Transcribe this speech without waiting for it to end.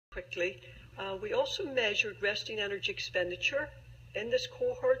quickly. We also measured resting energy expenditure in this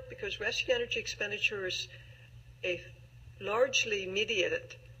cohort because resting energy expenditure is largely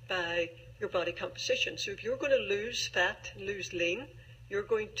mediated by your body composition. So if you're going to lose fat and lose lean, you're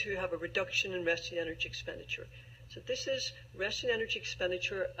going to have a reduction in resting energy expenditure. So this is resting energy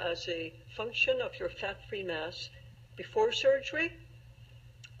expenditure as a function of your fat-free mass before surgery,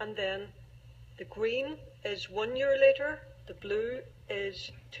 and then the green is 1 year later, the blue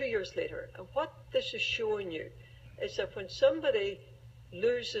is 2 years later. And what this is showing you is that when somebody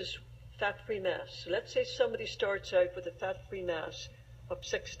loses fat-free mass, so let's say somebody starts out with a fat-free mass of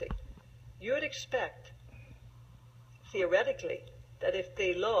 60, you would expect, theoretically, that if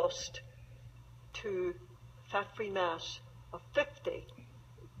they lost to fat-free mass of 50,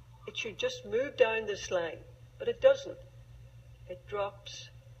 it should just move down this line, but it doesn't. It drops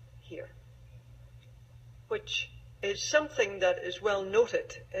here, which is something that is well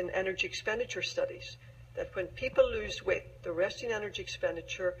noted in energy expenditure studies, that when people lose weight, the resting energy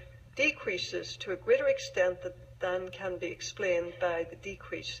expenditure decreases to a greater extent than can be explained by the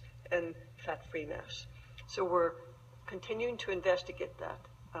decrease in fat-free mass. So we're continuing to investigate that.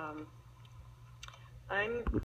 I'm